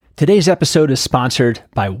Today's episode is sponsored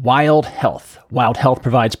by Wild Health. Wild Health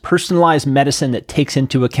provides personalized medicine that takes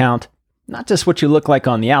into account not just what you look like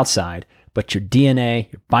on the outside, but your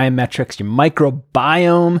DNA, your biometrics, your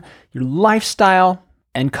microbiome, your lifestyle,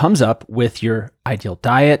 and comes up with your ideal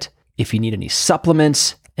diet, if you need any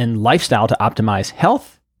supplements, and lifestyle to optimize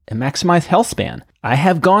health and maximize health span. I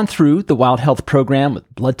have gone through the Wild Health program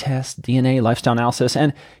with blood tests, DNA, lifestyle analysis,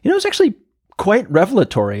 and it's actually quite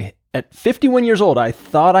revelatory. At 51 years old, I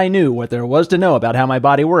thought I knew what there was to know about how my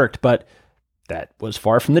body worked, but that was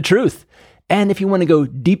far from the truth. And if you want to go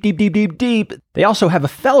deep, they also have a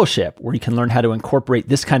fellowship where you can learn how to incorporate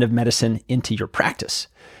this kind of medicine into your practice.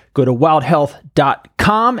 Go to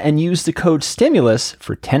wildhealth.com and use the code STIMULUS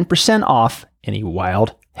for 10% off any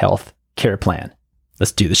Wild Health care plan.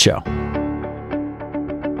 Let's do the show.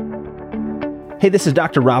 Hey, this is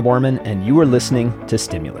Dr. Rob Orman, and you are listening to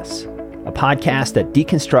Stimulus, a podcast that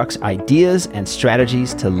deconstructs ideas and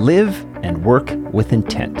strategies to live and work with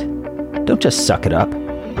intent. Don't just suck it up.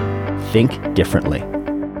 Think differently.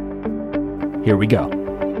 Here we go.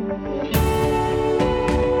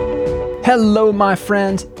 Hello, my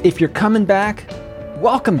friends. If you're coming back,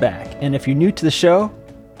 welcome back. And if you're new to the show,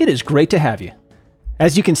 it is great to have you.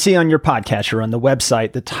 As you can see on your podcatcher on the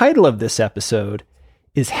website, the title of this episode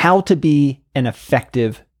is How to Be an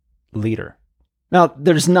Effective Leader. Now,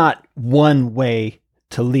 there's not one way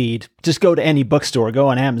to lead. Just go to any bookstore, go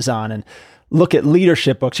on Amazon and look at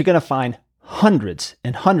leadership books. You're going to find hundreds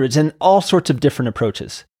and all sorts of different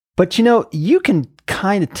approaches. But you can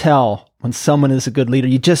kind of tell when someone is a good leader.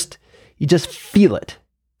 You just feel it.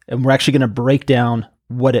 And we're actually going to break down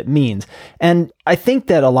what it means. And I think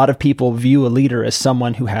that a lot of people view a leader as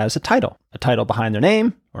someone who has a title behind their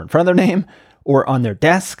name or in front of their name or on their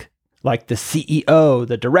desk, like the CEO,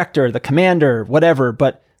 the director, the commander, whatever.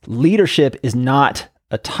 But leadership is not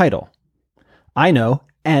a title. I know,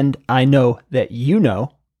 and I know that you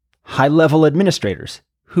know, high-level administrators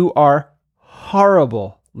who are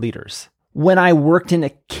horrible leaders. When I worked in a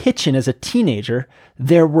kitchen as a teenager,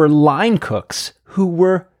 there were line cooks who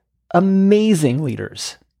were amazing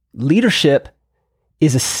leaders. Leadership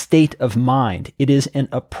is a state of mind. It is an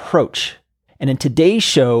approach. And in today's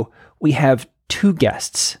show, we have two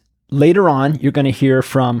guests. Later on, you're going to hear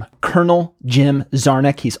from Colonel Jim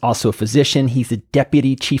Zarnik. He's also a physician. He's the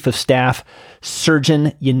Deputy Chief of Staff,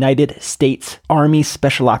 Surgeon, United States Army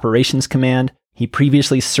Special Operations Command. He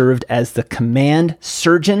previously served as the Command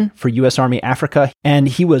Surgeon for U.S. Army Africa, and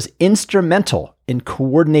he was instrumental in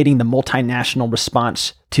coordinating the multinational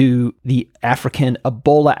response to the African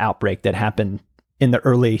Ebola outbreak that happened in the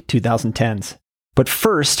early 2010s. But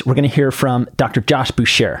first, we're going to hear from Dr. Josh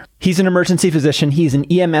Boucher. He's an emergency physician. He's an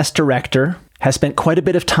EMS director, has spent quite a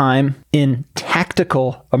bit of time in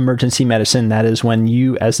tactical emergency medicine. That is when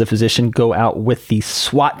you, as the physician, go out with the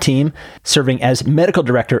SWAT team, serving as medical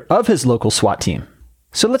director of his local SWAT team.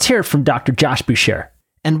 So let's hear from Dr. Josh Boucher.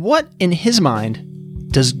 And what, in his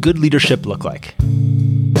mind, does good leadership look like?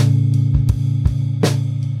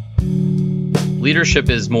 Leadership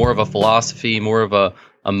is more of a philosophy, more of a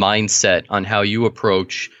mindset on how you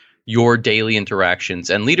approach your daily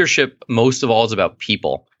interactions. And leadership, most of all, is about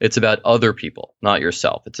people. It's about other people, not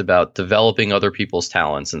yourself. It's about developing other people's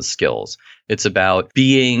talents and skills. It's about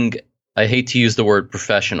being, I hate to use the word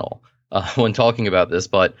professional when talking about this,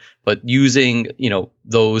 but using,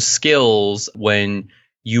 those skills when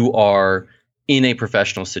you are in a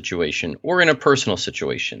professional situation or in a personal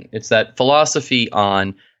situation. It's that philosophy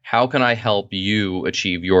on how can I help you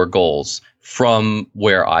achieve your goals from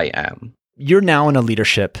where I am. You're now in a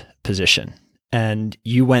leadership position and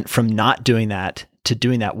you went from not doing that to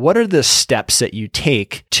doing that. What are the steps that you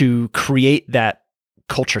take to create that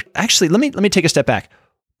culture? Actually, let me take a step back.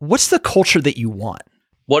 What's the culture that you want?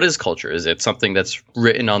 What is culture? Is it something that's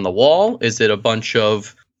written on the wall? Is it a bunch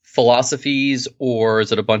of philosophies, or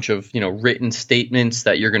is it a bunch of, written statements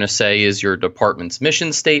that you're going to say is your department's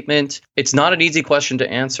mission statement? It's not an easy question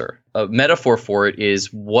to answer. A metaphor for it is,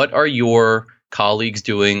 what are your colleagues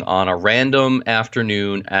doing on a random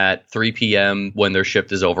afternoon at 3 p.m. when their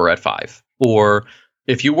shift is over at 5? Or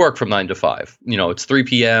if you work from 9 to 5, it's 3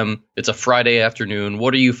 p.m., it's a Friday afternoon,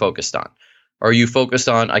 what are you focused on? Are you focused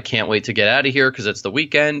on, I can't wait to get out of here because it's the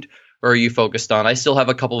weekend? Or are you focused on, I still have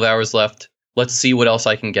a couple of hours left, let's see what else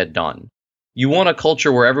I can get done? You want a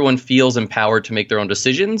culture where everyone feels empowered to make their own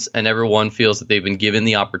decisions and everyone feels that they've been given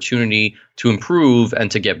the opportunity to improve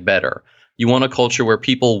and to get better. You want a culture where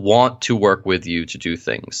people want to work with you to do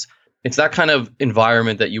things. It's that kind of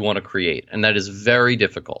environment that you want to create, and that is very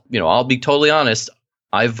difficult. I'll be totally honest,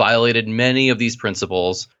 I've violated many of these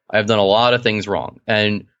principles. I've done a lot of things wrong.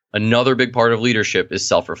 And another big part of leadership is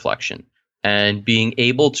self-reflection. and being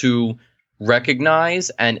able to recognize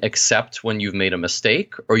and accept when you've made a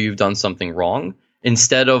mistake or you've done something wrong,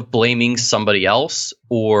 instead of blaming somebody else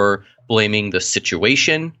or blaming the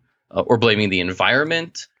situation or blaming the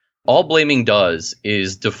environment. All blaming does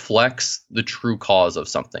is deflects the true cause of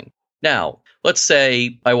something. Now, let's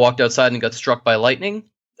say I walked outside and got struck by lightning.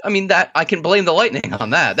 I mean, that I can blame the lightning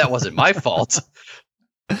on that. That wasn't my fault.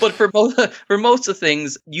 But for most of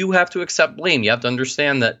things, you have to accept blame. You have to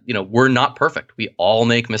understand that, we're not perfect. We all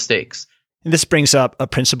make mistakes. And this brings up a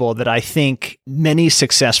principle that I think many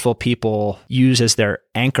successful people use as their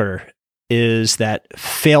anchor, is that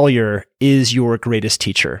failure is your greatest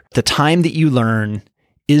teacher. The time that you learn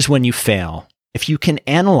is when you fail. If you can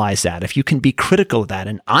analyze that, if you can be critical of that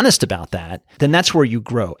and honest about that, then that's where you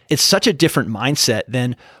grow. It's such a different mindset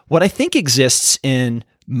than what I think exists in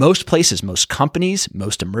most places, most companies,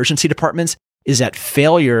 most emergency departments, is that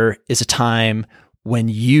failure is a time when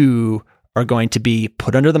you are going to be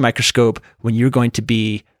put under the microscope, when you're going to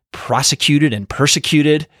be prosecuted and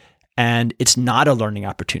persecuted, and it's not a learning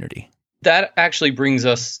opportunity. That actually brings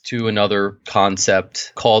us to another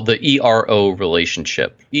concept called the ERO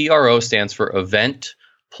relationship. ERO stands for event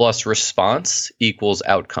plus response equals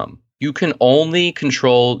outcome. You can only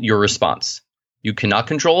control your response. You cannot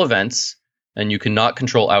control events, and you cannot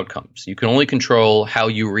control outcomes. You can only control how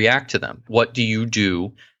you react to them. What do you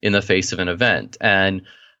do in the face of an event? And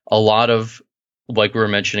a lot of, like we were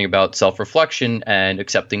mentioning about self-reflection and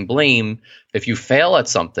accepting blame, if you fail at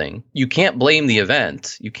something, you can't blame the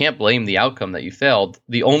event. You can't blame the outcome that you failed.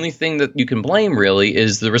 The only thing that you can blame really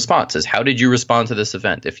is the response, is how did you respond to this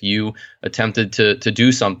event? If you attempted to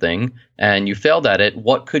do something and you failed at it,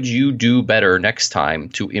 what could you do better next time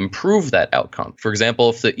to improve that outcome? For example,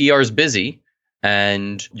 if the ER is busy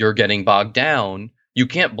and you're getting bogged down, you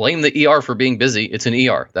can't blame the ER for being busy. It's an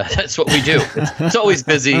ER. That's what we do. It's always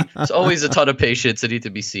busy. It's always a ton of patients that need to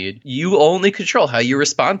be seen. You only control how you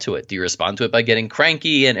respond to it. Do you respond to it by getting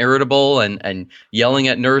cranky and irritable and yelling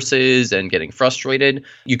at nurses and getting frustrated?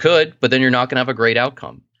 You could, but then you're not going to have a great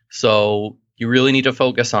outcome. So you really need to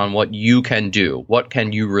focus on what you can do. What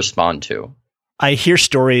can you respond to? I hear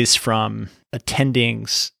stories from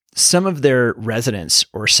attendings. Some of their residents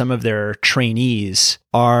or some of their trainees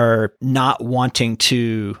are not wanting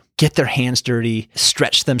to get their hands dirty,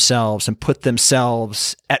 stretch themselves, and put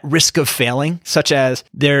themselves at risk of failing, such as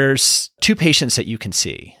there's two patients that you can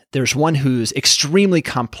see. There's one who's extremely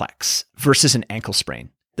complex versus an ankle sprain.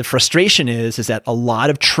 The frustration is that a lot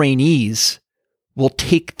of trainees will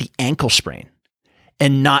take the ankle sprain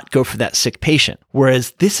and not go for that sick patient.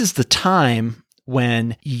 Whereas this is the time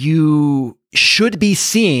when you should be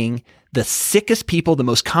seeing the sickest people, the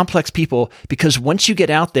most complex people, because once you get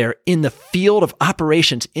out there in the field of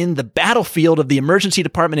operations, in the battlefield of the emergency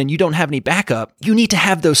department, and you don't have any backup, you need to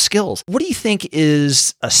have those skills. What do you think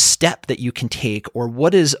is a step that you can take, or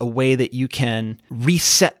what is a way that you can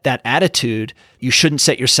reset that attitude? You shouldn't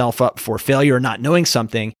set yourself up for failure or not knowing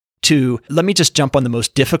something, to let me just jump on the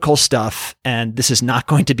most difficult stuff, and this is not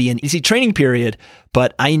going to be an easy training period,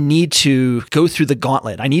 but I need to go through the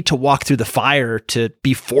gauntlet. I need to walk through the fire to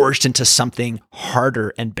be forged into something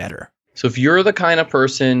harder and better. So if you're the kind of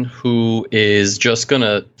person who is just going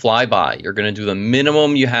to fly by, you're going to do the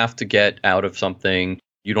minimum you have to get out of something,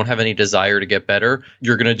 you don't have any desire to get better,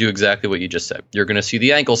 you're going to do exactly what you just said. You're going to see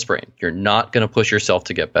the ankle sprain. You're not going to push yourself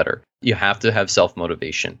to get better. You have to have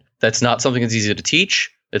self-motivation. That's not something that's easy to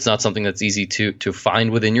teach. It's not something that's easy to find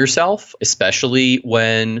within yourself, especially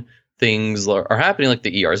when things are happening, like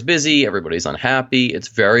the ER is busy, everybody's unhappy. It's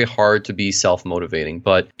very hard to be self-motivating,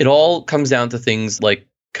 but it all comes down to things like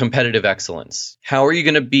competitive excellence. How are you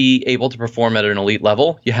going to be able to perform at an elite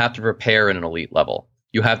level? You have to prepare at an elite level.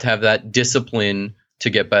 You have to have that discipline to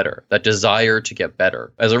get better, that desire to get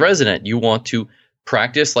better. As a resident, you want to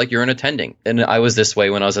practice like you're an attending. And I was this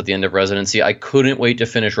way when I was at the end of residency. I couldn't wait to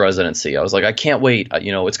finish residency. I was like, I can't wait.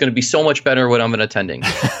 It's going to be so much better when I'm an attending.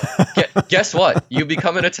 Guess what? You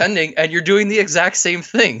become an attending and you're doing the exact same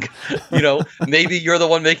thing. Maybe you're the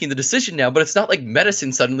one making the decision now, but it's not like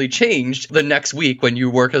medicine suddenly changed the next week when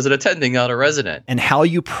you work as an attending, not a resident. And how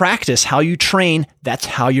you practice, how you train, that's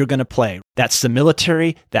how you're going to play. That's the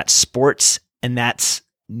military, that's sports, and that's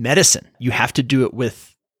medicine. You have to do it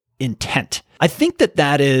with intent. I think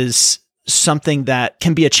that is something that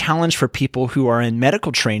can be a challenge for people who are in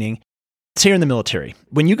medical training. Say you're in the military.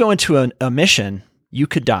 When you go into a mission, you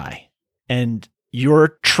could die. And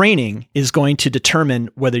your training is going to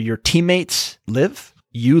determine whether your teammates live,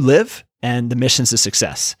 you live, and the mission's a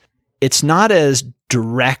success. It's not as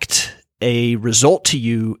direct a result to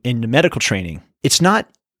you in the medical training. It's not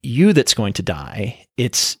you that's going to die.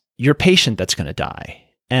 It's your patient that's going to die.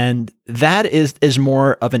 And that is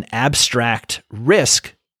more of an abstract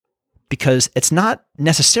risk because it's not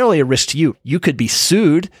necessarily a risk to you. You could be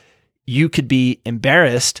sued, you could be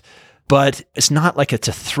embarrassed, but it's not like it's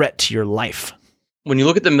a threat to your life. When you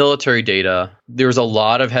look at the military data, there's a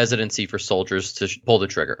lot of hesitancy for soldiers to pull the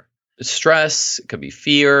trigger. Stress, it could be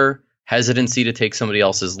fear, hesitancy to take somebody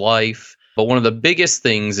else's life. But one of the biggest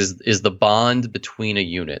things is the bond between a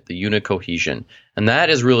unit, the unit cohesion. And that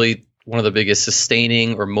is really one of the biggest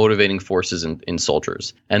sustaining or motivating forces in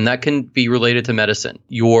soldiers. And that can be related to medicine.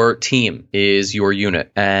 Your team is your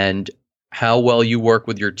unit, and how well you work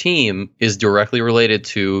with your team is directly related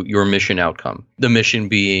to your mission outcome. The mission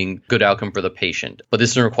being good outcome for the patient. But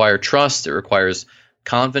this doesn't require trust. It requires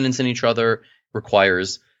confidence in each other,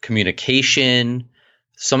 requires communication,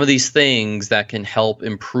 some of these things that can help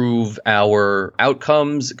improve our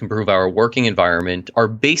outcomes, can improve our working environment, are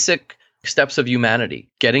basic steps of humanity.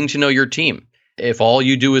 Getting to know your team. If all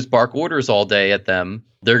you do is bark orders all day at them,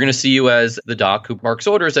 they're going to see you as the doc who barks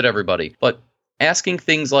orders at everybody. But asking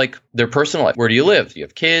things like their personal life. Where do you live? Do you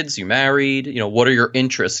have kids? You married? What are your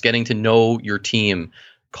interests? Getting to know your team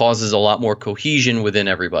causes a lot more cohesion within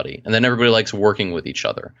everybody. And then everybody likes working with each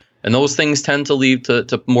other. And those things tend to lead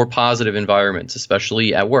to more positive environments,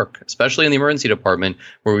 especially at work, especially in the emergency department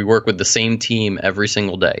where we work with the same team every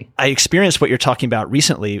single day. I experienced what you're talking about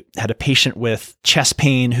recently. Had a patient with chest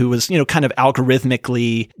pain who was, kind of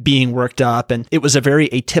algorithmically being worked up. And it was a very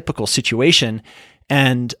atypical situation.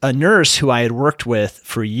 And a nurse who I had worked with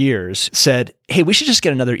for years said, "Hey, we should just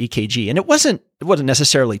get another EKG." And it wasn't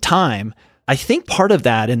necessarily time. I think part of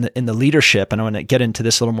that in the leadership, and I want to get into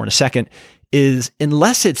this a little more in a second, is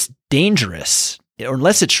unless it's dangerous or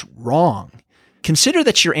unless it's wrong, consider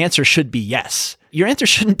that your answer should be yes. Your answer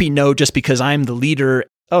shouldn't be no just because I'm the leader.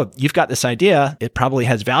 Oh, you've got this idea. It probably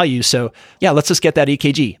has value. So yeah, let's just get that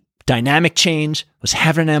EKG. Dynamic change, was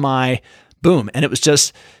having an MI, boom. And it was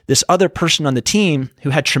just this other person on the team who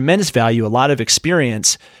had tremendous value, a lot of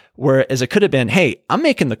experience, whereas it could have been, hey, I'm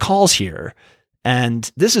making the calls here.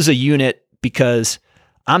 And this is a unit because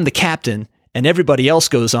I'm the captain and everybody else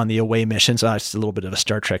goes on the away missions. It's a little bit of a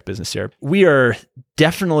Star Trek business here. We are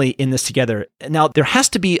definitely in this together. Now, there has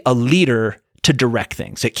to be a leader to direct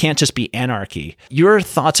things. It can't just be anarchy. Your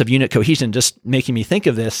thoughts of unit cohesion just making me think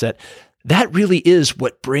of this, that really is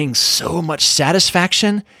what brings so much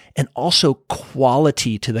satisfaction and also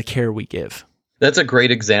quality to the care we give. That's a great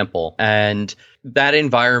example. And that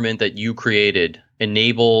environment that you created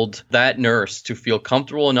enabled that nurse to feel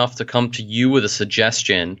comfortable enough to come to you with a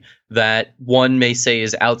suggestion that one may say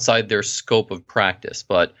is outside their scope of practice,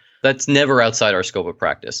 but that's never outside our scope of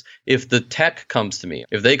practice. If the tech comes to me,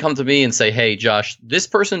 if they come to me and say, "Hey, Josh, this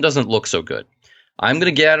person doesn't look so good," I'm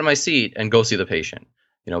going to get out of my seat and go see the patient.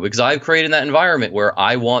 Because I've created that environment where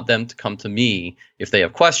I want them to come to me if they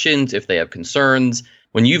have questions, if they have concerns.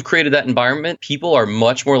 When you've created that environment, people are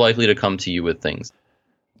much more likely to come to you with things.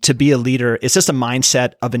 To be a leader, it's just a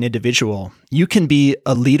mindset of an individual. You can be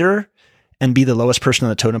a leader and be the lowest person on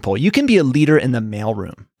the totem pole. You can be a leader in the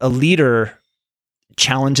mailroom. A leader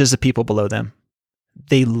challenges the people below them.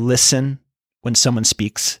 They listen when someone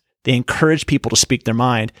speaks. They encourage people to speak their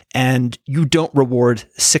mind. And you don't reward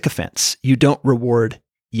sycophants. You don't reward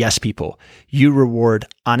yes people. You reward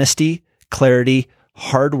honesty, clarity,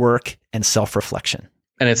 hard work, and self-reflection.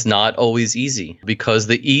 And it's not always easy because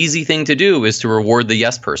the easy thing to do is to reward the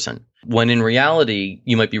yes person. When in reality,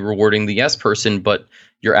 you might be rewarding the yes person, but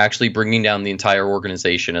you're actually bringing down the entire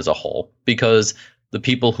organization as a whole because the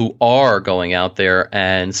people who are going out there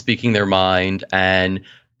and speaking their mind and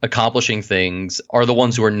accomplishing things are the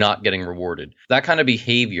ones who are not getting rewarded. That kind of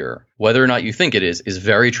behavior, whether or not you think it is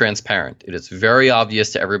very transparent. It is very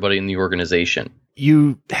obvious to everybody in the organization.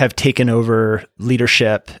 You have taken over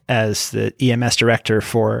leadership as the EMS director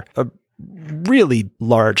for a really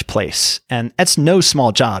large place, and that's no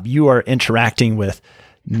small job. You are interacting with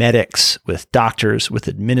medics, with doctors, with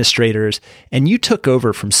administrators, and you took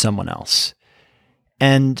over from someone else.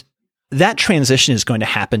 And that transition is going to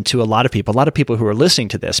happen to a lot of people who are listening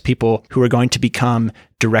to this, people who are going to become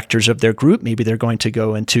directors of their group. Maybe they're going to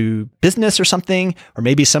go into business or something, or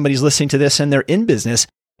maybe somebody's listening to this and they're in business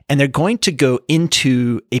and they're going to go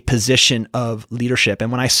into a position of leadership.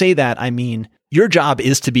 And when I say that, I mean, your job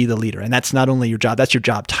is to be the leader. And that's not only your job, that's your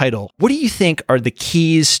job title. What do you think are the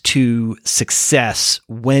keys to success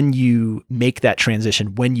when you make that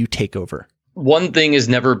transition, when you take over? One thing is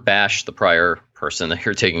never bash the prior person that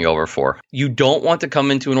you're taking over for. You don't want to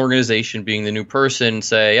come into an organization being the new person,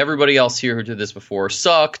 say, everybody else here who did this before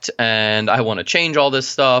sucked, and I want to change all this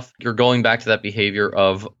stuff. You're going back to that behavior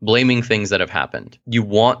of blaming things that have happened. You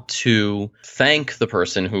want to thank the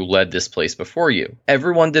person who led this place before you.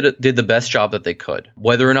 Everyone did the best job that they could.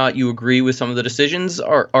 Whether or not you agree with some of the decisions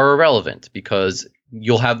are irrelevant, because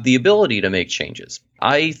you'll have the ability to make changes.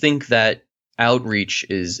 I think that outreach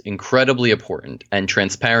is incredibly important, and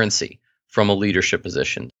transparency from a leadership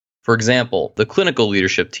position. For example, the clinical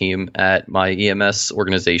leadership team at my EMS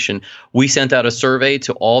organization, we sent out a survey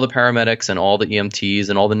to all the paramedics and all the EMTs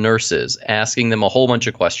and all the nurses, asking them a whole bunch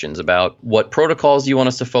of questions about what protocols you want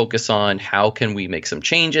us to focus on, how can we make some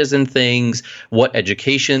changes in things, what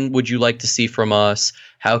education would you like to see from us,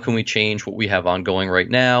 how can we change what we have ongoing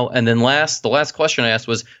right now, and then the last question I asked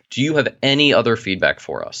was, do you have any other feedback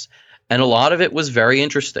for us? And a lot of it was very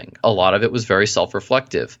interesting. A lot of it was very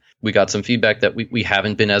self-reflective. We got some feedback that we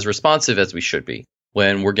haven't been as responsive as we should be.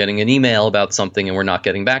 When we're getting an email about something and we're not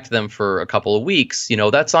getting back to them for a couple of weeks,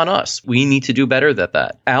 that's on us. We need to do better at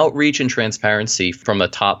that. Outreach and transparency from the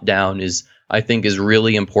top down I think is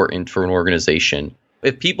really important for an organization.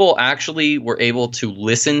 If people actually were able to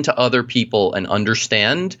listen to other people and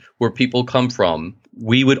understand where people come from,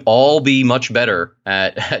 we would all be much better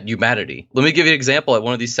at humanity. Let me give you an example. At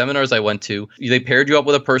one of these seminars I went to, they paired you up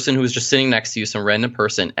with a person who was just sitting next to you, some random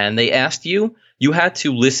person, and they asked you had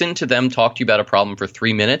to listen to them talk to you about a problem for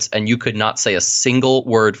 3 minutes, and you could not say a single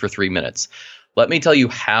word for 3 minutes. Let me tell you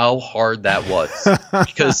how hard that was,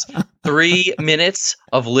 because 3 minutes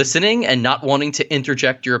of listening and not wanting to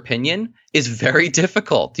interject your opinion is very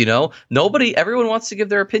difficult. Everyone wants to give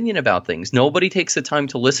their opinion about things. Nobody takes the time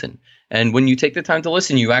to listen. And when you take the time to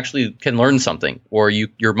listen, you actually can learn something, or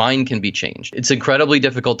your mind can be changed. It's incredibly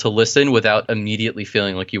difficult to listen without immediately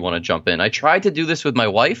feeling like you want to jump in. I tried to do this with my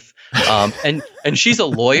wife, and she's a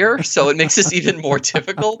lawyer, so it makes this even more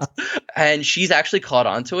difficult. And she's actually caught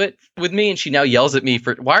on to it with me, and she now yells at me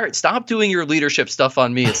for, stop doing your leadership stuff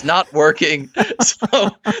on me. It's not working.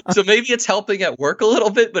 So maybe it's helping at work a little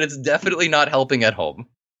bit, but it's definitely not helping at home.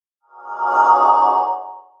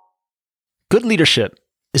 Good leadership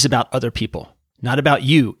is about other people, not about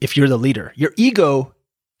you if you're the leader. Your ego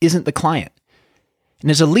isn't the client. And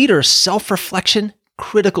as a leader, self-reflection,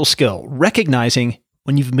 critical skill, recognizing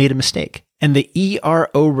when you've made a mistake. And the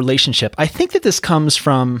ERO relationship, I think that this comes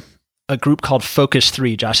from a group called Focus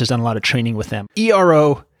 3. Josh has done a lot of training with them.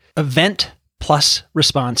 ERO, event plus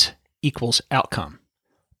response equals outcome.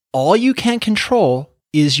 All you can control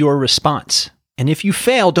is your response. And if you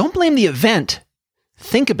fail, don't blame the event.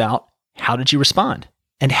 Think about, how did you respond?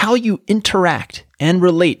 And how you interact and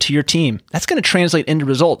relate to your team. That's going to translate into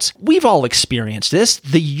results. We've all experienced this.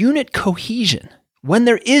 The unit cohesion. When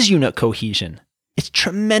there is unit cohesion, it's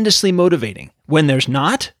tremendously motivating. When there's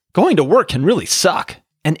not, going to work can really suck.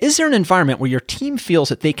 And is there an environment where your team feels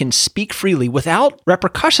that they can speak freely without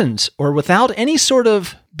repercussions or without any sort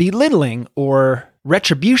of belittling or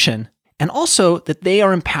retribution, and also that they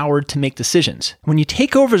are empowered to make decisions? When you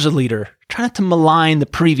take over as a leader, try not to malign the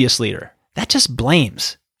previous leader. That just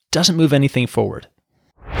blames, doesn't move anything forward.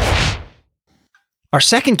 Our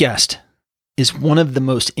second guest is one of the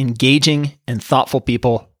most engaging and thoughtful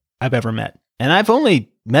people I've ever met. And I've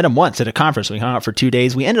only met him once at a conference. We hung out for 2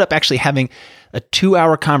 days. We ended up actually having a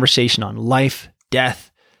 2-hour conversation on life, death,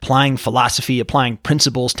 applying philosophy, applying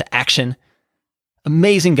principles to action.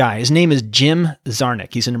 Amazing guy. His name is Jim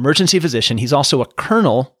Zarnick. He's an emergency physician. He's also a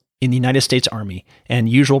colonel in the United States Army, and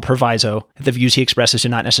usual proviso, the views he expresses do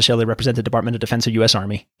not necessarily represent the Department of Defense or U.S.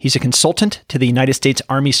 Army. He's a consultant to the United States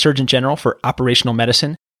Army Surgeon General for Operational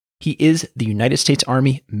Medicine. He is the United States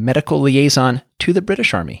Army Medical Liaison to the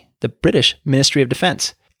British Army, the British Ministry of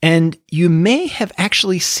Defense. And you may have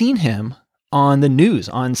actually seen him on the news,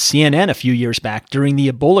 on CNN a few years back during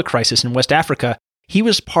the Ebola crisis in West Africa. He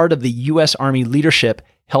was part of the U.S. Army leadership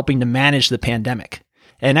helping to manage the pandemic.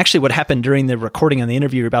 And actually what happened during the recording on the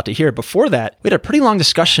interview you're about to hear, before that, we had a pretty long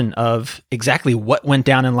discussion of exactly what went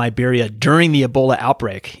down in Liberia during the Ebola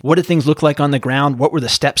outbreak. What did things look like on the ground? What were the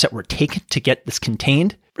steps that were taken to get this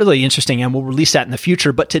contained? Really interesting, and we'll release that in the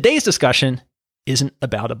future. But today's discussion isn't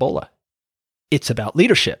about Ebola. It's about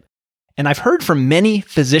leadership. And I've heard from many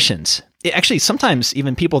physicians, actually sometimes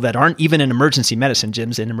even people that aren't even in emergency medicine,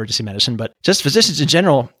 Jim's in emergency medicine, but just physicians in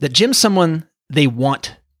general, that Jim's someone they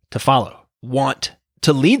want to follow, want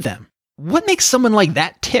to lead them. What makes someone like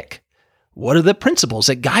that tick? What are the principles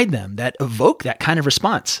that guide them, that evoke that kind of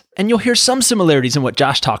response? And you'll hear some similarities in what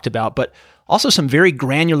Josh talked about, but also some very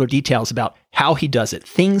granular details about how he does it,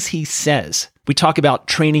 things he says. We talk about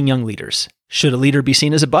training young leaders. Should a leader be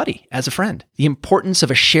seen as a buddy, as a friend? The importance of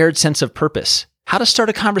a shared sense of purpose. how to start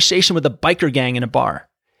a conversation with a biker gang in a bar,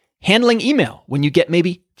 handling email when you get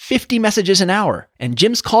maybe 50 messages an hour, and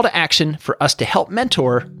Jim's call to action for us to help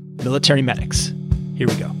mentor military medics. Here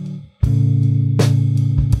we go.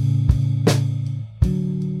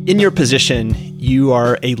 In your position, you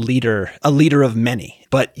are a leader of many,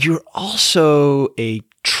 but you're also a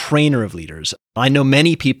trainer of leaders. I know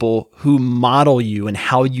many people who model you and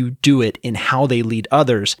how you do it and how they lead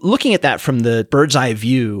others. Looking at that from the bird's eye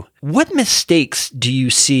view, what mistakes do you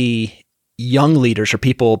see young leaders or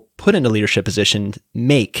people put into leadership positions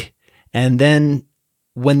make? And then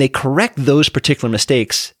when they correct those particular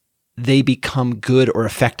mistakes, they become good or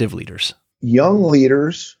effective leaders. Young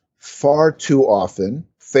leaders far too often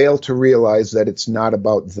fail to realize that it's not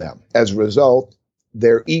about them. As a result,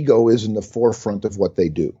 their ego is in the forefront of what they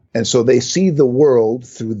do. And so they see the world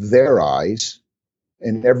through their eyes,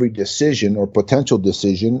 and every decision or potential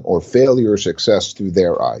decision or failure or success through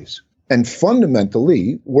their eyes. And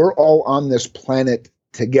fundamentally, we're all on this planet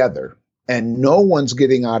together, and no one's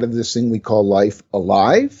getting out of this thing we call life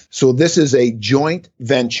alive. So this is a joint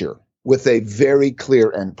venture with a very clear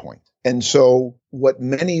endpoint. And so what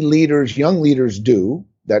many leaders, young leaders do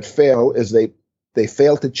that fail is they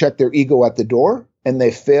fail to check their ego at the door, and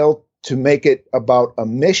they fail to make it about a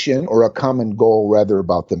mission or a common goal, rather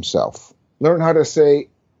about themselves. Learn how to say,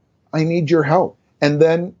 I need your help. And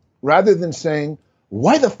then rather than saying,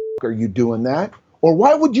 why the are you doing that? Or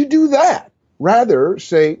why would you do that? Rather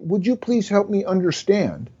say, would you please help me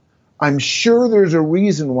understand? I'm sure there's a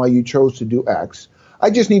reason why you chose to do X.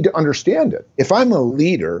 I just need to understand it. If I'm a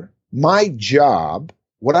leader, my job,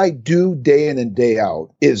 what I do day in and day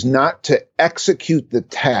out, is not to execute the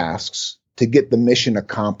tasks to get the mission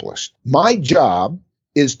accomplished. My job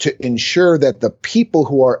is to ensure that the people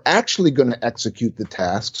who are actually going to execute the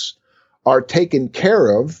tasks are taken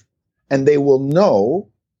care of, and they will know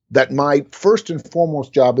that my first and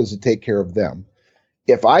foremost job is to take care of them.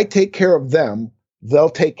 If I take care of them, they'll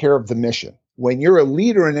take care of the mission. When you're a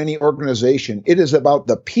leader in any organization, it is about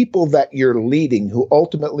the people that you're leading who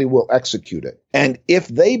ultimately will execute it. And if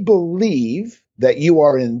they believe that you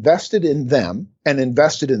are invested in them and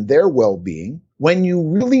invested in their well-being, when you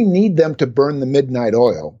really need them to burn the midnight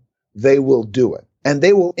oil, they will do it. And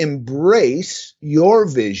they will embrace your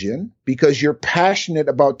vision because you're passionate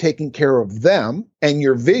about taking care of them, and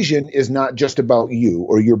your vision is not just about you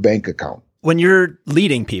or your bank account. When you're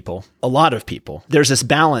leading people, a lot of people, there's this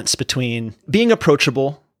balance between being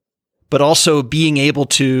approachable, but also being able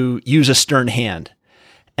to use a stern hand.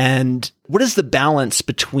 And what is the balance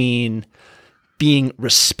between being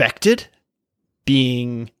respected,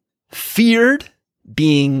 being feared,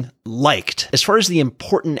 being liked, as far as the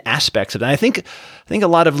important aspects of it? And I think a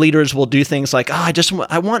lot of leaders will do things like,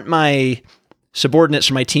 I want my subordinates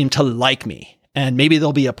or my team to like me, and maybe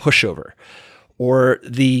there'll be a pushover. Or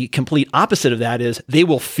the complete opposite of that is they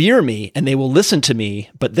will fear me and they will listen to me,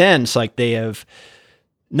 but then it's like they have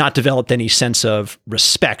not developed any sense of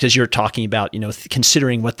respect, as you're talking about,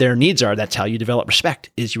 considering what their needs are. That's how you develop respect,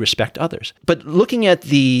 is you respect others. But looking at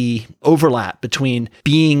the overlap between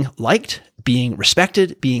being liked, being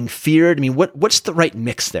respected, being feared, what's the right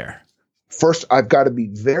mix there? First, I've got to be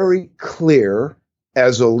very clear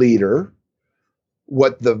as a leader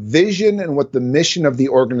what the vision and what the mission of the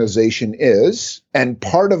organization is. And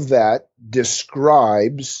part of that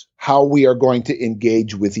describes how we are going to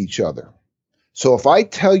engage with each other. So if I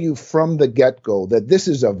tell you from the get-go that this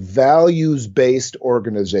is a values-based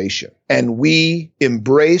organization, and we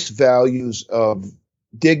embrace values of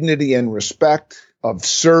dignity and respect, of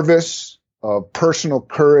service, of personal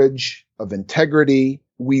courage, of integrity,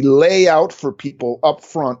 we lay out for people up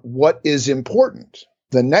front what is important.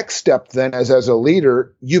 The next step then is, as a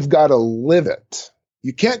leader, you've got to live it.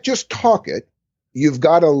 You can't just talk it. You've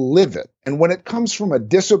got to live it. And when it comes from a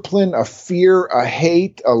discipline, a fear, a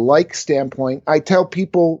hate, a like standpoint, I tell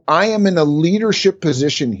people I am in a leadership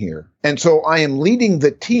position here. And so I am leading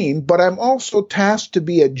the team, but I'm also tasked to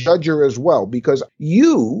be a judger as well, because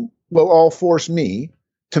you will all force me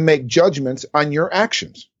to make judgments on your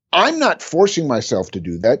actions. I'm not forcing myself to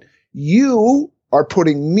do that. You are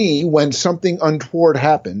putting me, when something untoward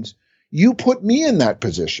happens, you put me in that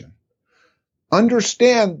position.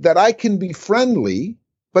 Understand that I can be friendly,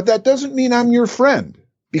 but that doesn't mean I'm your friend,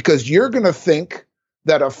 because you're going to think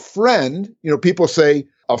that a friend, people say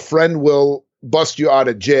a friend will bust you out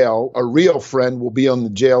of jail. A real friend will be on the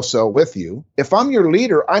jail cell with you. If I'm your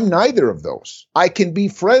leader, I'm neither of those. I can be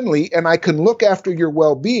friendly and I can look after your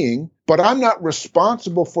well-being, but I'm not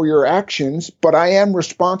responsible for your actions, but I am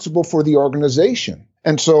responsible for the organization.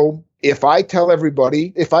 And so if I tell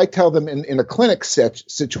them in a clinic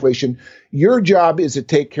situation, your job is to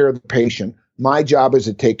take care of the patient, My job is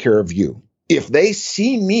to take care of you. If they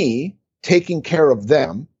see me taking care of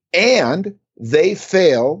them and they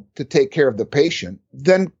fail to take care of the patient,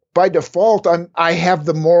 then by default, I have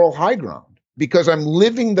the moral high ground because I'm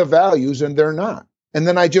living the values and they're not. And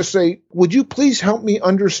then I just say, would you please help me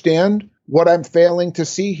understand what I'm failing to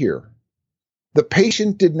see here? The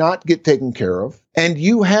patient did not get taken care of, and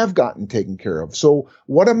you have gotten taken care of. So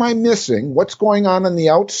what am I missing? What's going on the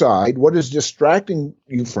outside? What is distracting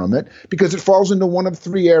you from it? Because it falls into one of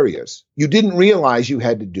three areas. You didn't realize you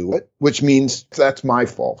had to do it, which means that's my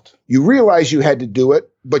fault. You realize you had to do it,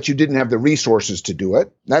 but you didn't have the resources to do it.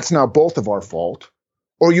 That's now both of our fault.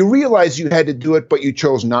 Or you realize you had to do it, but you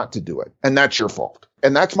chose not to do it, and that's your fault.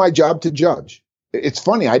 And that's my job to judge. It's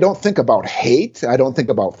funny. I don't think about hate. I don't think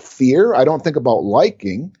about fear. I don't think about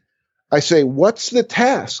liking. I say, what's the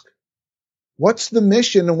task? What's the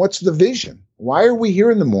mission and what's the vision? Why are we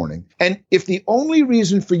here in the morning? And if the only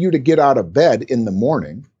reason for you to get out of bed in the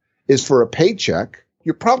morning is for a paycheck,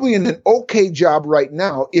 you're probably in an okay job right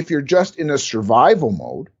now if you're just in a survival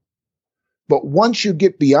mode. But once you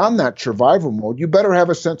get beyond that survival mode, you better have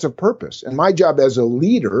a sense of purpose. And my job as a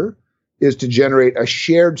leader is to generate a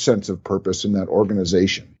shared sense of purpose in that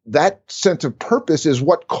organization. That sense of purpose is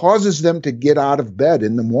what causes them to get out of bed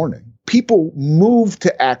in the morning. People move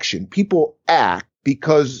to action. People act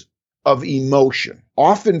because of emotion.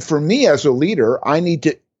 Often for me as a leader, I need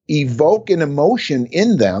to evoke an emotion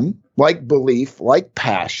in them, like belief, like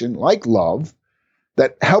passion, like love,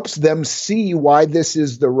 that helps them see why this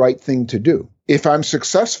is the right thing to do. If I'm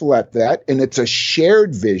successful at that, and it's a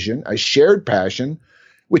shared vision, a shared passion,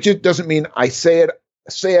 which it doesn't mean I say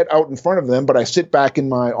it out in front of them, but I sit back in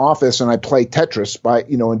my office and I play Tetris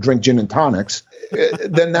and drink gin and tonics,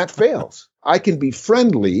 then that fails. I can be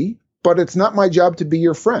friendly, but it's not my job to be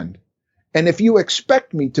your friend. And if you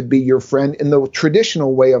expect me to be your friend in the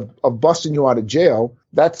traditional way of busting you out of jail,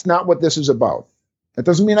 that's not what this is about. That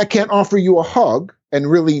doesn't mean I can't offer you a hug and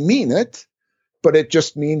really mean it, but it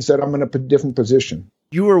just means that I'm in a different position.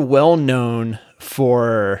 You are well known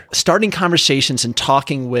for starting conversations and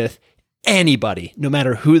talking with anybody, no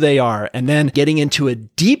matter who they are, and then getting into a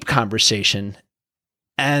deep conversation.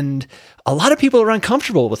 And a lot of people are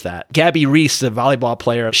uncomfortable with that. Gabby Reese, the volleyball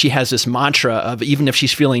player, she has this mantra of even if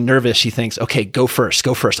she's feeling nervous, she thinks, okay, go first.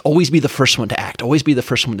 Always be the first one to act. Always be the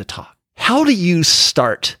first one to talk. How do you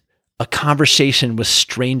start a conversation with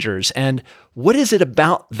strangers? And what is it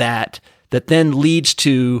about that then leads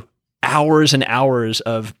to hours and hours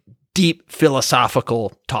of deep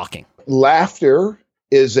philosophical talking? Laughter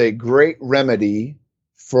is a great remedy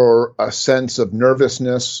for a sense of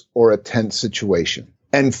nervousness or a tense situation.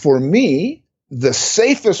 And for me, the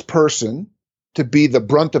safest person to be the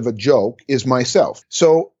brunt of a joke is myself.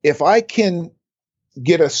 So if I can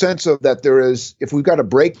get a sense of that if we've got to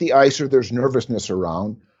break the ice or there's nervousness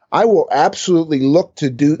around, I will absolutely look to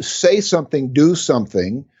do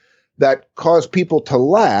something that cause people to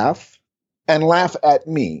laugh and laugh at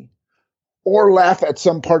me or laugh at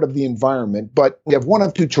some part of the environment. But we have one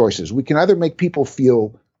of two choices. We can either make people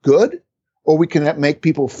feel good or we can make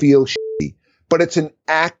people feel shitty. But it's an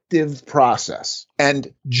active process.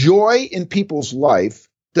 And joy in people's life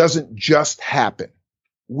doesn't just happen.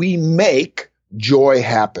 We make joy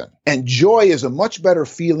happen. And joy is a much better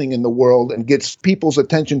feeling in the world and gets people's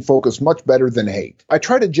attention focused much better than hate. I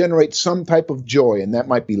try to generate some type of joy, and that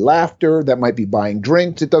might be laughter, that might be buying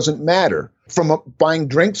drinks. It doesn't matter. From a buying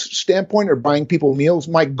drinks standpoint or buying people meals,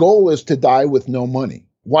 my goal is to die with no money.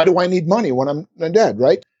 Why do I need money when I'm dead,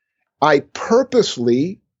 right? I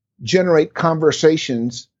purposely generate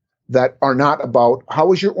conversations that are not about how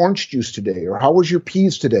was your orange juice today or how was your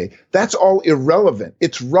peas today. That's all irrelevant.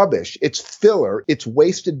 It's rubbish. It's filler. It's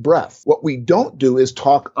wasted breath. What we don't do is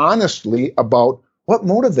talk honestly about what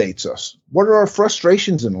motivates us. What are our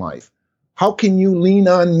frustrations in life? How can you lean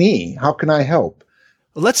on me? How can I help?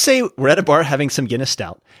 Let's say we're at a bar having some Guinness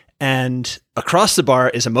Stout, and across the bar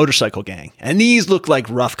is a motorcycle gang. And these look like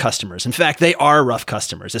rough customers. In fact, they are rough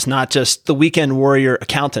customers. It's not just the weekend warrior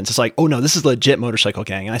accountants. It's like, oh no, this is a legit motorcycle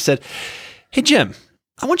gang. And I said, hey, Jim,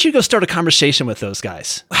 I want you to go start a conversation with those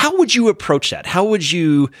guys. How would you approach that? How would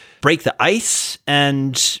you break the ice?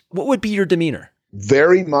 And what would be your demeanor?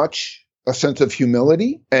 Very much a sense of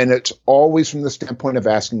humility. And it's always from the standpoint of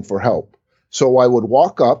asking for help. So I would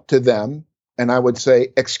walk up to them and I would say,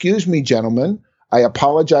 excuse me, gentlemen, I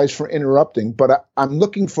apologize for interrupting, but I'm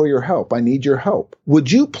looking for your help. I need your help.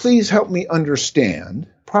 Would you please help me understand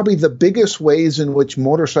probably the biggest ways in which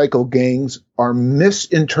motorcycle gangs are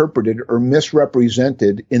misinterpreted or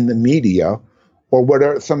misrepresented in the media, or what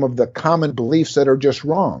are some of the common beliefs that are just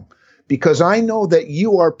wrong? because I know that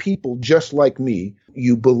you are people just like me.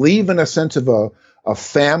 You believe in a sense of a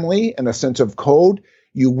family and a sense of code.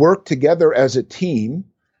 You work together as a team.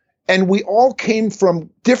 And we all came from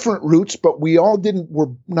different roots, but were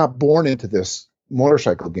not born into this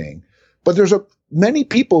motorcycle gang. But there's many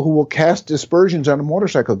people who will cast dispersions on a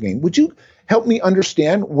motorcycle gang. Would you help me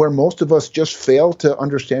understand where most of us just fail to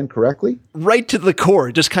understand correctly? Right to the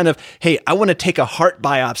core, just kind of, hey, I want to take a heart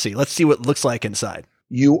biopsy. Let's see what it looks like inside.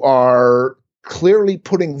 You are clearly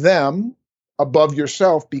putting them above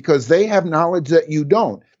yourself because they have knowledge that you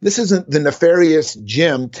don't. This isn't the nefarious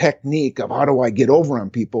Jim technique of how do I get over on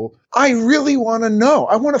people. I really want to know.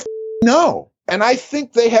 I want to know. And I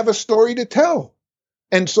think they have a story to tell.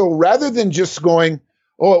 And so rather than just going,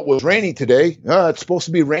 oh, it was rainy today, it's supposed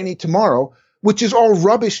to be rainy tomorrow, which is all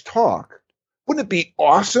rubbish talk. Wouldn't it be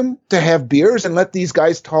awesome to have beers and let these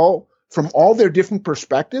guys tell from all their different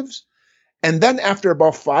perspectives? And then after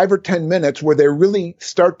about 5 or 10 minutes where they really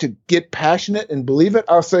start to get passionate and believe it,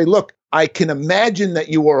 I'll say, look, I can imagine that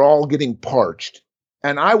you are all getting parched,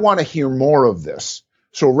 and I want to hear more of this.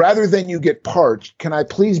 So rather than you get parched, can I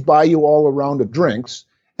please buy you all a round of drinks,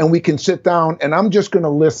 and we can sit down, and I'm just going to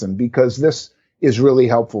listen because this is really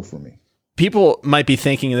helpful for me. People might be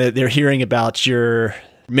thinking that they're hearing about your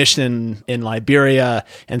mission in Liberia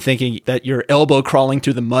and thinking that you're elbow crawling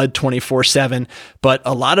through the mud 24/7, but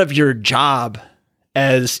a lot of your job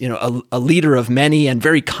as, a leader of many and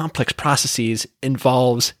very complex processes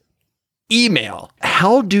involves email.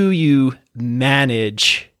 How do you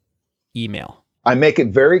manage email? I make it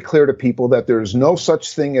very clear to people that there's no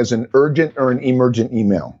such thing as an urgent or an emergent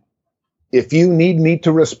email. If you need me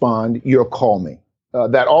to respond, you'll call me.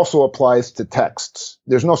 That also applies to texts.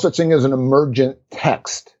 There's no such thing as an emergent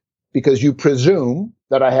text because you presume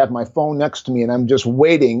that I have my phone next to me and I'm just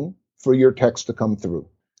waiting for your text to come through.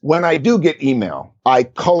 When I do get email, I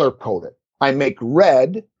color code it. I make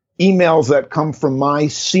red emails that come from my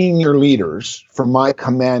senior leaders, from my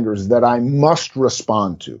commanders that I must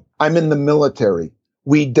respond to. I'm in the military.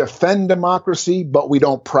 We defend democracy, but we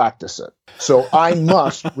don't practice it. So I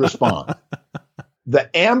must respond.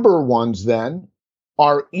 The amber ones then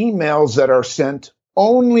are emails that are sent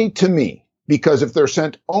only to me, because if they're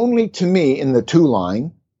sent only to me in the to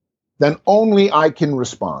line, then only I can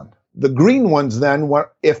respond. The green ones then,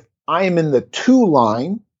 if I am in the to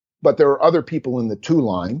line, but there are other people in the to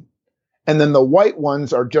line, and then the white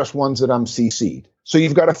ones are just ones that I'm CC'd. So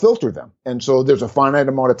you've got to filter them. And so there's a finite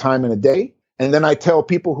amount of time in a day. And then I tell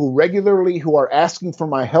people who are asking for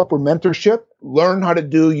my help or mentorship, learn how to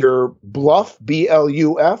do your BLUF,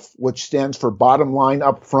 B-L-U-F, which stands for bottom line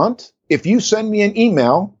up front. If you send me an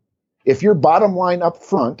email, if your bottom line up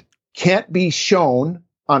front can't be shown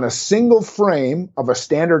on a single frame of a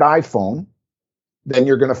standard iPhone, then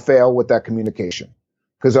you're going to fail with that communication.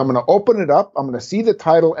 Because I'm going to open it up, I'm going to see the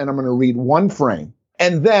title, and I'm going to read one frame.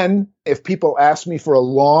 And then if people ask me for a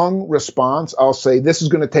long response, I'll say, this is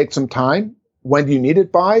going to take some time. When do you need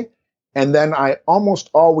it by? And then I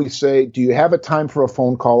almost always say, do you have a time for a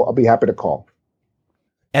phone call? I'll be happy to call.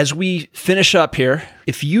 As we finish up here,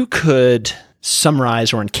 if you could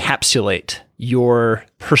summarize or encapsulate your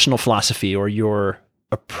personal philosophy or your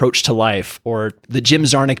approach to life or the Jim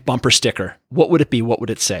Zarnik bumper sticker, what would it be? What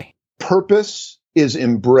would it say? Purpose is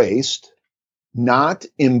embraced, not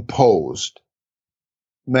imposed.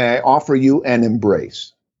 May I offer you an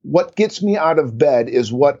embrace? What gets me out of bed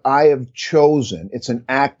is what I have chosen. It's an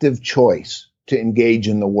active choice to engage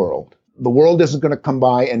in the world. The world isn't going to come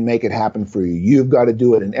by and make it happen for you. You've got to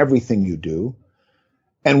do it in everything you do.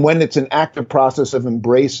 And when it's an active process of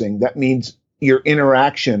embracing, that means your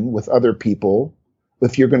interaction with other people.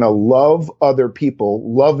 If you're going to love other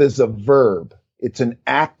people, love is a verb. It's an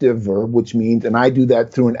active verb, which means, and I do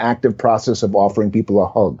that through an active process of offering people a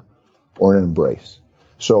hug or an embrace.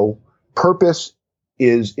 So purpose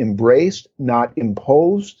is embraced, not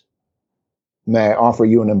imposed. May I offer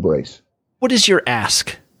you an embrace? What is your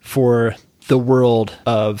ask for the world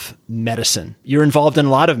of medicine? You're involved in a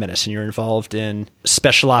lot of medicine. You're involved in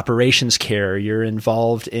special operations care. You're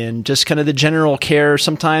involved in just kind of the general care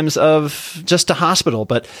sometimes of just a hospital,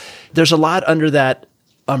 but there's a lot under that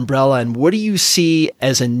umbrella. And what do you see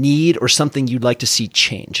as a need or something you'd like to see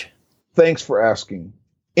change? Thanks for asking.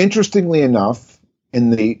 Interestingly enough, in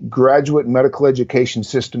the graduate medical education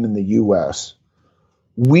system in the U.S.,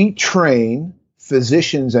 we train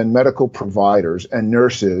physicians and medical providers and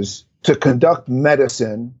nurses to conduct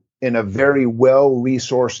medicine in a very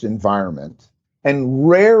well-resourced environment. And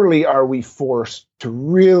rarely are we forced to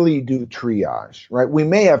really do triage, right? We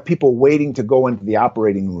may have people waiting to go into the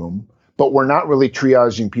operating room, but we're not really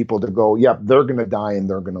triaging people to go, yep, they're going to die and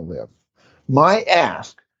they're going to live. My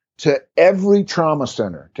ask to every trauma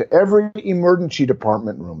center, to every emergency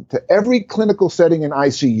department room, to every clinical setting in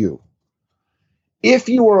ICU. If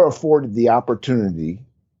you are afforded the opportunity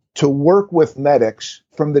to work with medics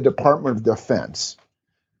from the Department of Defense,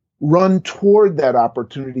 run toward that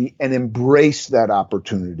opportunity and embrace that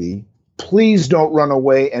opportunity. Please don't run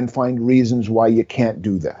away and find reasons why you can't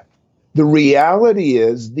do that. The reality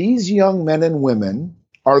is these young men and women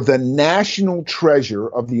are the national treasure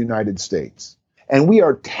of the United States. And we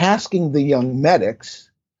are tasking the young medics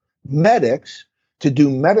to do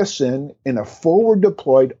medicine in a forward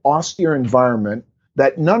deployed, austere environment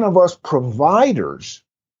that none of us providers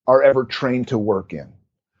are ever trained to work in.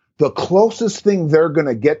 The closest thing they're going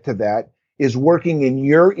to get to that is working in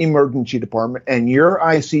your emergency department and your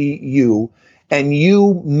ICU, and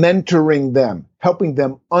you mentoring them, helping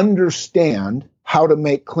them understand how to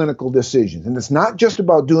make clinical decisions. And it's not just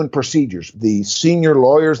about doing procedures. The senior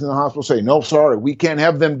lawyers in the hospital say, no, sorry, we can't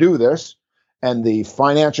have them do this. And the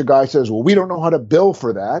financial guy says, well, we don't know how to bill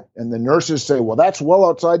for that. And the nurses say, well, that's well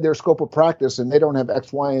outside their scope of practice and they don't have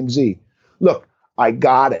X, Y, and Z. Look, I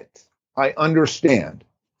got it. I understand.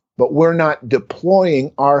 But we're not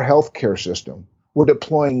deploying our healthcare system. We're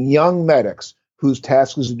deploying young medics whose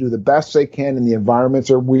task is to do the best they can in the environments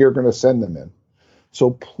that we are going to send them in.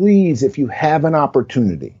 So please, if you have an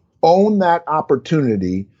opportunity, own that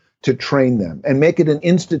opportunity to train them and make it an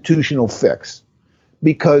institutional fix.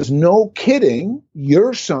 Because no kidding,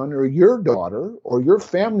 your son or your daughter or your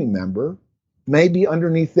family member may be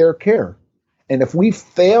underneath their care. And if we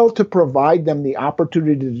fail to provide them the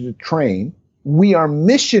opportunity to train, we are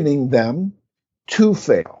missioning them to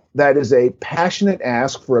fail. That is a passionate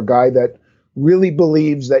ask for a guy that really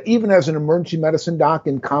believes that even as an emergency medicine doc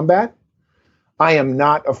in combat, I am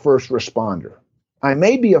not a first responder. I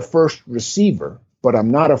may be a first receiver, but I'm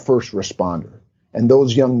not a first responder. And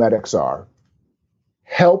those young medics are.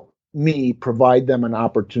 Help me provide them an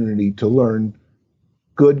opportunity to learn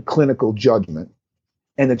good clinical judgment.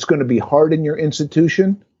 And it's going to be hard in your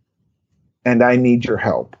institution, and I need your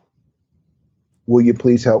help. Will you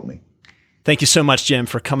please help me? Thank you so much, Jim,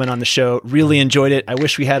 for coming on the show. Really enjoyed it. I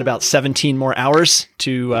wish we had about 17 more hours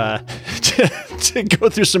to go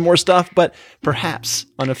through some more stuff, but perhaps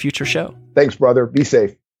on a future show. Thanks, brother. Be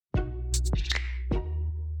safe.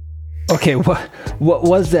 Okay, what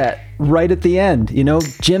was that right at the end? You know,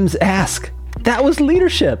 Jim's ask. That was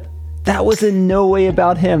leadership. That was in no way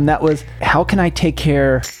about him. That was, how can I take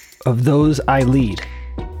care of those I lead?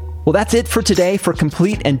 Well, that's it for today. For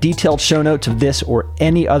complete and detailed show notes of this or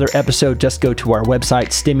any other episode, just go to our website,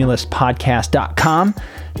 stimuluspodcast.com.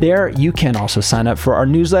 There, you can also sign up for our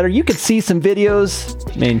newsletter. You could see some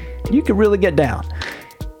videos. I mean, you could really get down.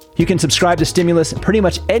 You can subscribe to Stimulus pretty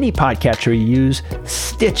much any podcatcher you use,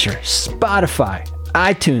 Stitcher, Spotify,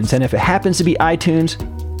 iTunes, and if it happens to be iTunes,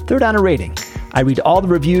 throw down a rating. I read all the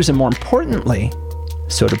reviews, and more importantly,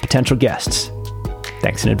 so do potential guests.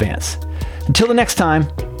 Thanks in advance. Until the next time,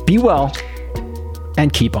 be well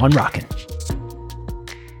and keep on rocking.